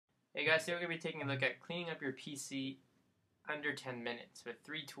Hey guys, today we're going to be taking a look at cleaning up your PC under 10 minutes with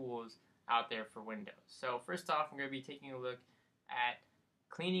 3 tools out there for Windows. So first off, we're going to be taking a look at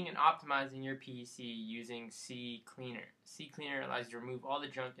cleaning and optimizing your PC using CCleaner. CCleaner allows you to remove all the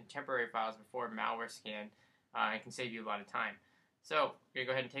junk and temporary files before Malware Scan and can save you a lot of time. So we're going to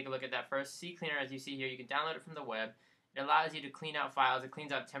go ahead and take a look at that first. CCleaner, as you see here, you can download it from the web. It allows you to clean out files. It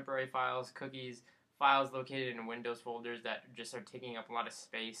cleans out temporary files, cookies, files located in Windows folders that just are taking up a lot of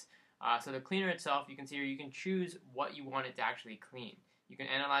space. So the cleaner itself, you can see here, you can choose what you want it to actually clean. You can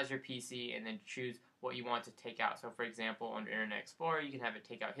analyze your PC and then choose what you want to take out. So for example, under Internet Explorer, you can have it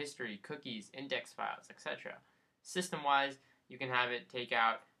take out history, cookies, index files, etc. System-wise, you can have it take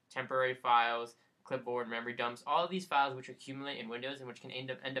out temporary files, clipboard, memory dumps, all of these files which accumulate in Windows and which can end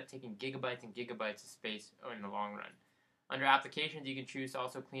up taking gigabytes and gigabytes of space in the long run. Under Applications, you can choose to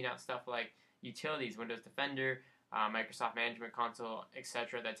also clean out stuff like utilities, Windows Defender, Microsoft Management Console,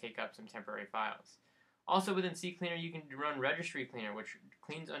 etc. that take up some temporary files. Also within CCleaner, you can run Registry Cleaner, which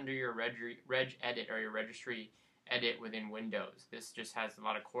cleans under your reg edit or your registry edit within Windows. This just has a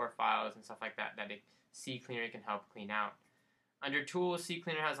lot of core files and stuff like that that CCleaner can help clean out. Under Tools,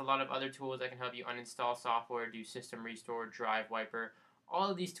 CCleaner has a lot of other tools that can help you uninstall software, do system restore, drive wiper. All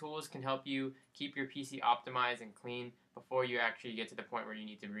of these tools can help you keep your PC optimized and clean before you actually get to the point where you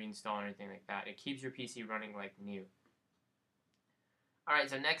need to reinstall or anything like that. It keeps your PC running like new. Alright,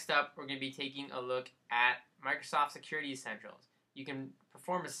 so next up, we're going to be taking a look at Microsoft Security Essentials. You can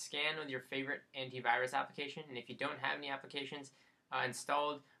perform a scan with your favorite antivirus application, and if you don't have any applications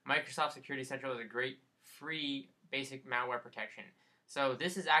installed, Microsoft Security Essentials is a great free basic malware protection. So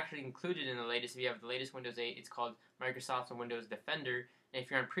this is actually included in the latest. If you have the latest Windows 8, it's called Microsoft Windows Defender. And if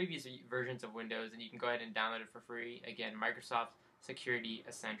you're on previous versions of Windows, then you can go ahead and download it for free. Again, Microsoft Security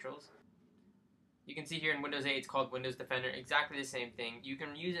Essentials. You can see here in Windows 8, it's called Windows Defender. Exactly the same thing. You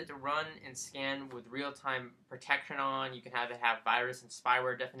can use it to run and scan with real-time protection on. You can have it have virus and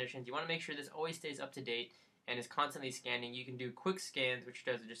spyware definitions. You want to make sure this always stays up to date and is constantly scanning. You can do quick scans, which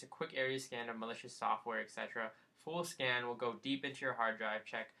does just a quick area scan of malicious software, etc. Full scan will go deep into your hard drive,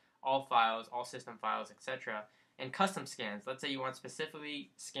 check all files, all system files, etc. And custom scans. Let's say you want to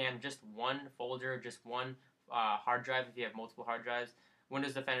specifically scan just one folder, just one hard drive if you have multiple hard drives.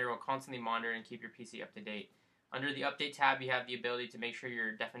 Windows Defender will constantly monitor and keep your PC up to date. Under the Update tab, you have the ability to make sure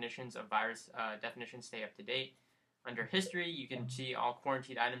your definitions of virus definitions stay up to date. Under History, you can see all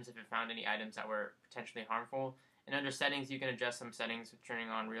quarantined items if it found any items that were potentially harmful. And under Settings, you can adjust some settings, turning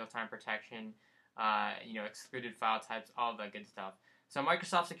on real-time protection, excluded file types, all of that good stuff. So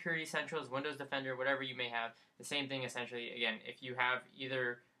Microsoft Security Essentials, Windows Defender, whatever you may have, the same thing essentially. Again, if you have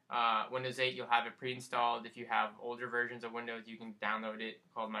either Windows 8, you'll have it pre-installed. If you have older versions of Windows, you can download it,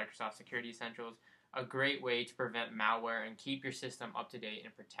 called Microsoft Security Essentials. A great way to prevent malware and keep your system up to date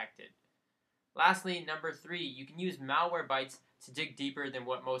and protected. Lastly, number 3, you can use Malwarebytes to dig deeper than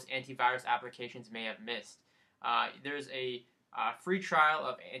what most antivirus applications may have missed. There's a free trial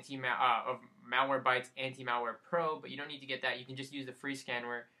of Malwarebytes Anti-Malware PRO, but you don't need to get that. You can just use the free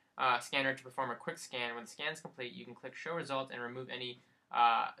scanner to perform a quick scan. When the scan is complete, you can click Show Results and remove any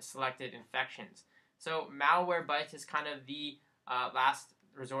selected infections. So Malwarebytes is kind of the last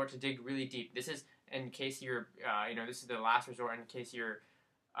resort to dig really deep. This is in case you're, this is the last resort in case your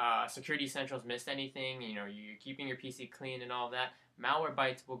Security Essentials missed anything. You're keeping your PC clean and all of that.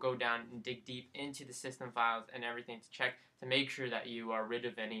 Malwarebytes will go down and dig deep into the system files and everything to check to make sure that you are rid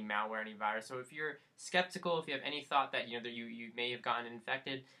of any malware, any virus. So if you're skeptical, if you have any thought that that you may have gotten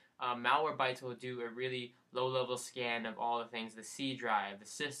infected, Malwarebytes will do a really low-level scan of all the things: the C drive, the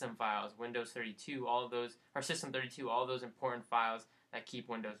system files, Windows 32, all of those, or System 32, all of those important files that keep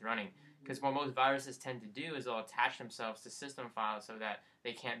Windows running. Because what most viruses tend to do is they'll attach themselves to system files so that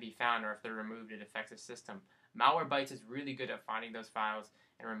they can't be found, or if they're removed, it affects the system. Malwarebytes is really good at finding those files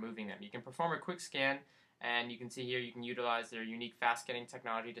and removing them. You can perform a quick scan, and you can see here you can utilize their unique fast scanning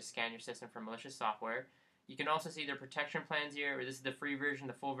technology to scan your system for malicious software. You can also see their protection plans here. This is the free version.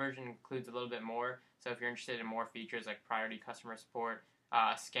 The full version includes a little bit more. So if you're interested in more features like priority customer support,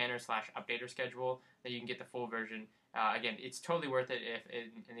 scanner/updater schedule, then you can get the full version. Again, it's totally worth it.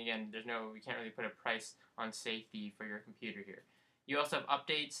 And again, we can't really put a price on safety for your computer here. You also have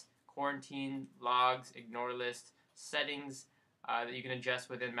updates, quarantine, logs, ignore list, settings that you can adjust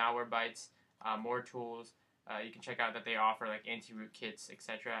within Malwarebytes, more tools. You can check out that they offer like anti-root kits,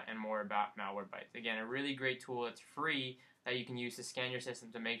 etc., and more about Malwarebytes. Again, a really great tool. It's free that you can use to scan your system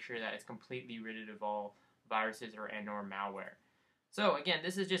to make sure that it's completely rid of all viruses or malware. So again,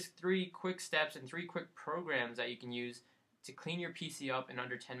 this is just 3 quick steps and 3 quick programs that you can use to clean your PC up in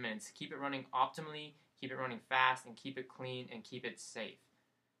under 10 minutes. Keep it running optimally, keep it running fast, and keep it clean and keep it safe.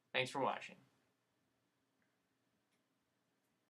 Thanks for watching.